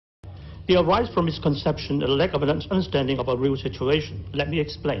They arise from misconception and a lack of an understanding of our real situation. Let me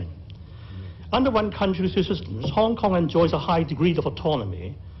explain. Under one country, two systems, Hong Kong enjoys a high degree of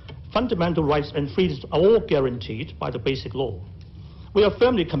autonomy. Fundamental rights and freedoms are all guaranteed by the Basic Law. We are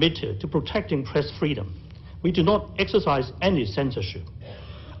firmly committed to protecting press freedom. We do not exercise any censorship.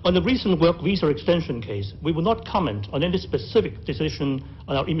 On the recent work visa extension case, we will not comment on any specific decision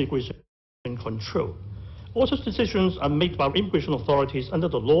on our immigration control. All such decisions are made by immigration authorities under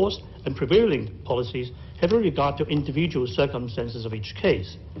the laws and prevailing policies having regard to individual circumstances of each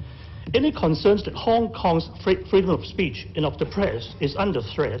case. Any concerns that Hong Kong's freedom of speech and of the press is under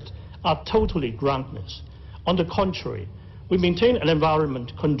threat are totally groundless. On the contrary, we maintain an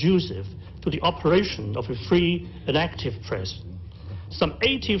environment conducive to the operation of a free and active press. Some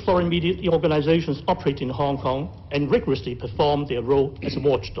 80 foreign media organizations operate in Hong Kong and rigorously perform their role as a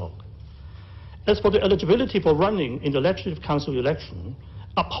watchdog. As for the eligibility for running in the Legislative Council election,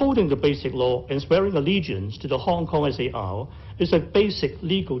 upholding the Basic Law and swearing allegiance to the Hong Kong SAR is a basic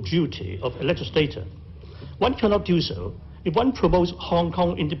legal duty of a legislator. One cannot do so if one promotes Hong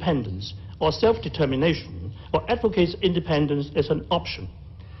Kong independence or self-determination or advocates independence as an option.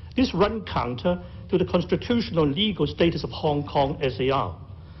 This runs counter to the constitutional and legal status of Hong Kong SAR.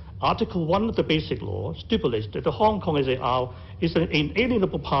 Article 1 of the Basic Law stipulates that the Hong Kong SAR is an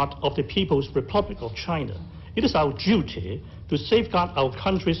inalienable part of the People's Republic of China. It is our duty to safeguard our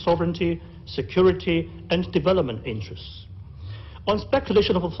country's sovereignty, security, and development interests. On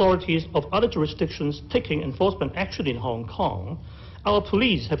speculation of authorities of other jurisdictions taking enforcement action in Hong Kong, our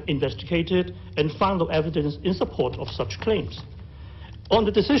police have investigated and found no evidence in support of such claims. On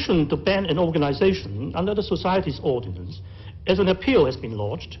the decision to ban an organization under the Society's Ordinance, as an appeal has been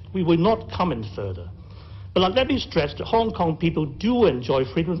lodged, we will not comment further. But let me stress that Hong Kong people do enjoy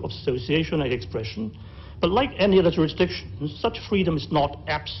freedom of association and expression, but like any other jurisdiction, such freedom is not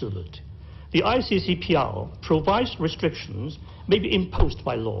absolute. The ICCPR provides restrictions may be imposed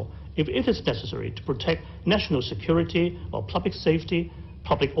by law if it is necessary to protect national security or public safety,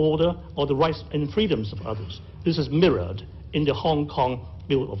 public order, or the rights and freedoms of others. This is mirrored in the Hong Kong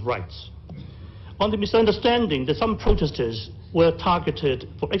Bill of Rights. On the misunderstanding that some protesters were targeted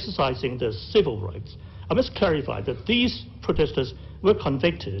for exercising their civil rights, I must clarify that these protesters were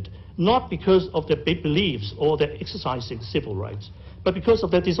convicted not because of their beliefs or their exercising civil rights, but because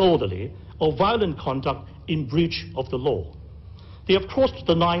of their disorderly or violent conduct in breach of the law. They have crossed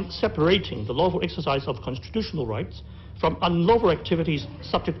the line separating the lawful exercise of constitutional rights from unlawful activities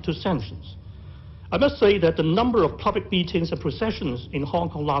subject to sanctions. I must say that the number of public meetings and processions in Hong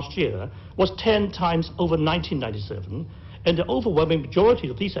Kong last year was 10 times over 1997, and the overwhelming majority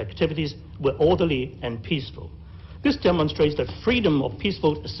of these activities were orderly and peaceful. This demonstrates that freedom of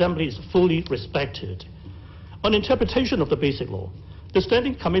peaceful assembly is fully respected. On interpretation of the Basic Law, the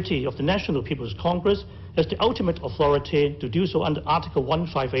Standing Committee of the National People's Congress has the ultimate authority to do so under Article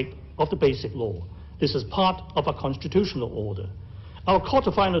 158 of the Basic Law. This is part of our constitutional order. Our Court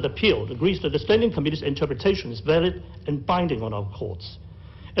of Final Appeal agrees that the Standing Committee's interpretation is valid and binding on our courts.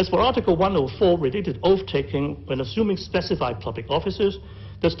 As for Article 104 related oath-taking when assuming specified public offices,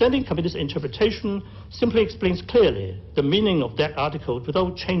 the Standing Committee's interpretation simply explains clearly the meaning of that article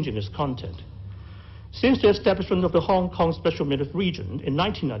without changing its content. Since the establishment of the Hong Kong Special Administrative Region in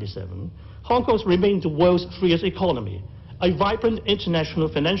 1997, Hong Kong has remained the world's freest economy, a vibrant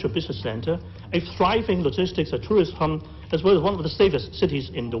international financial business center, a thriving logistics and tourist hub, as well as one of the safest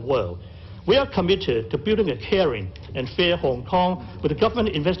cities in the world. We are committed to building a caring and fair Hong Kong, with the government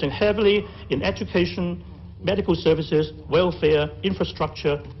investing heavily in education, medical services, welfare,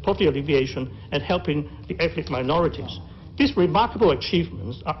 infrastructure, poverty alleviation, and helping the ethnic minorities. These remarkable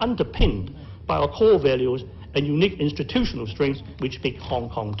achievements are underpinned by our core values and unique institutional strengths which make Hong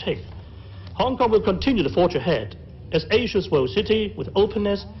Kong tick. Hong Kong will continue to forge ahead as Asia's world city with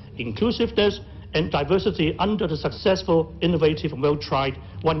openness, inclusiveness, and diversity under the successful, innovative, and well-tried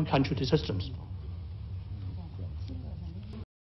one-country systems.